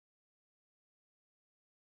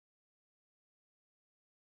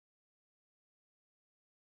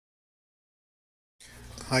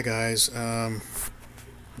Hi guys, I'm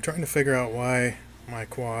trying to figure out why my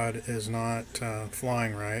quad is not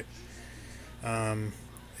flying right.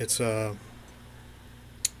 It's a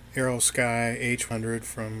Aerosky h100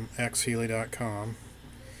 from xhealy.com.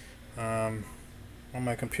 On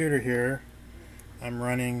my computer here I'm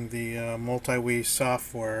running the multiwii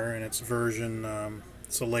software, and it's version,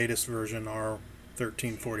 it's the latest version,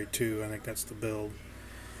 R1342, I think that's the build.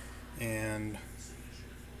 And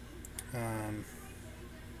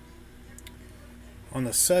on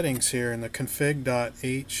the settings here in the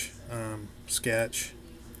config.h sketch,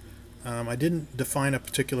 I didn't define a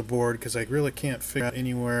particular board because I really can't figure out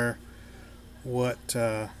anywhere what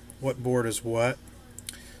board is what.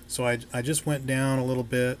 So I just went down a little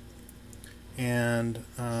bit and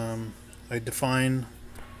I define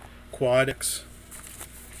quadcopter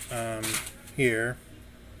here,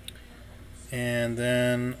 and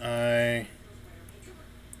then I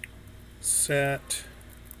set,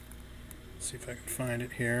 see if I can find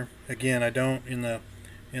it here. Again, I don't, in the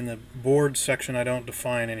board section, I don't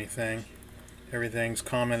define anything. Everything's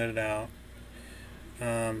commented out.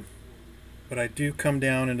 But I do come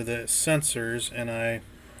down into the sensors and I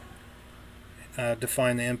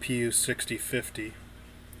define the MPU 6050.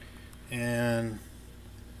 And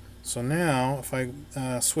so now if I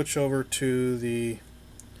switch over to the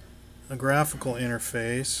graphical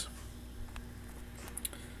interface,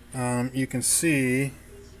 you can see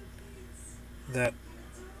that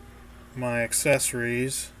my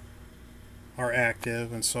accessories are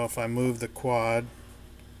active, and so if I move the quad,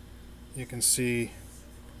 you can see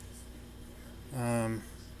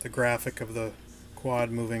the graphic of the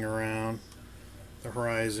quad moving around, the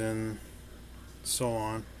horizon, so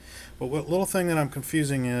on. But what little thing that I'm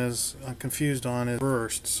confused on is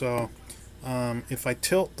burst. So if I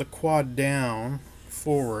tilt the quad down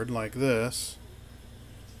forward like this,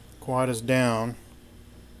 quad is down,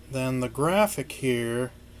 then the graphic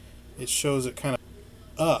here, it shows it kind of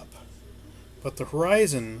up, but the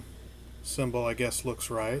horizon symbol, I guess, looks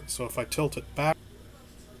right. So if I tilt it back,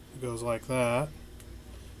 it goes like that,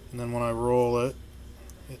 and then when I roll it,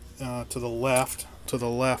 to the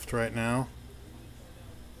left right now,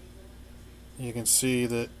 you can see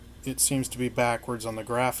that it seems to be backwards on the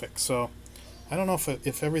graphic. So I don't know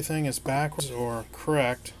if everything is backwards or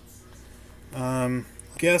correct.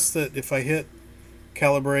 Guess that if I hit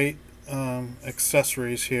calibrate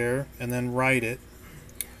accessories here and then write it,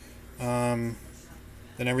 then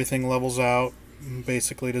everything levels out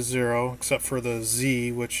basically to 0 except for the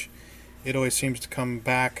Z, which it always seems to come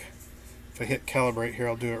back. If I hit calibrate here,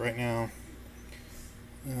 I'll do it right now.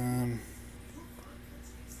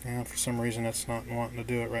 Yeah, for some reason it's not wanting to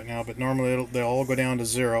do it right now, but normally they'll all go down to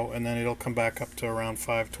 0 and then it'll come back up to around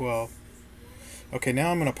 512. Okay,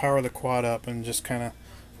 now I'm going to power the quad up and just kind of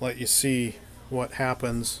let you see what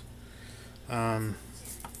happens when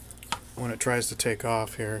it tries to take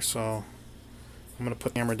off here. So I'm going to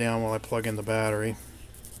put the camera down while I plug in the battery.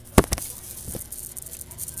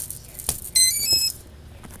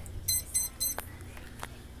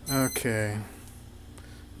 Okay,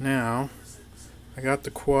 now I got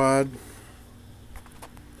the quad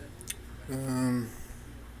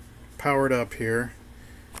powered up here,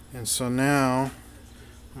 and so now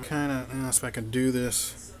I'm kind of, see if I can do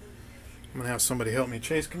this. I'm going to have somebody help me.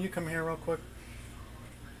 Chase, can you come here real quick?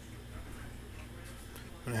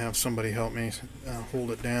 I'm going to have somebody help me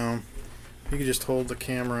hold it down. You can just hold the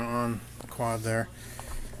camera on the quad there.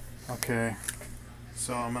 Okay,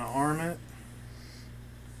 so I'm going to arm it.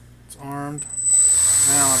 It's armed.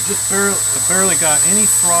 Now I've just barely got any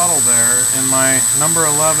throttle there, and my number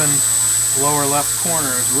 11 lower left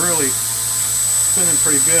corner is really spinning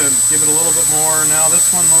pretty good. Give it a little bit more. Now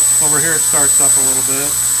this one over here starts up a little bit,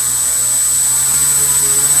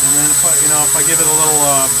 and then if I give it a little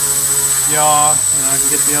yaw, I can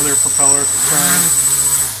get the other propeller to turn.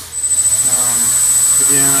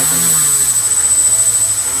 Again, I can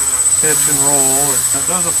pitch and roll. It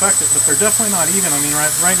does affect it, but they're definitely not even. I mean,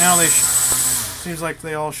 right now seems like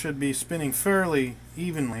they all should be spinning fairly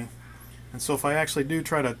evenly, and so if I actually do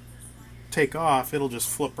try to take off, it'll just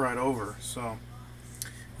flip right over. So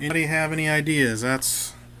anybody have any ideas?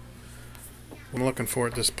 That's what I'm looking for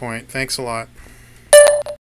at this point. Thanks a lot.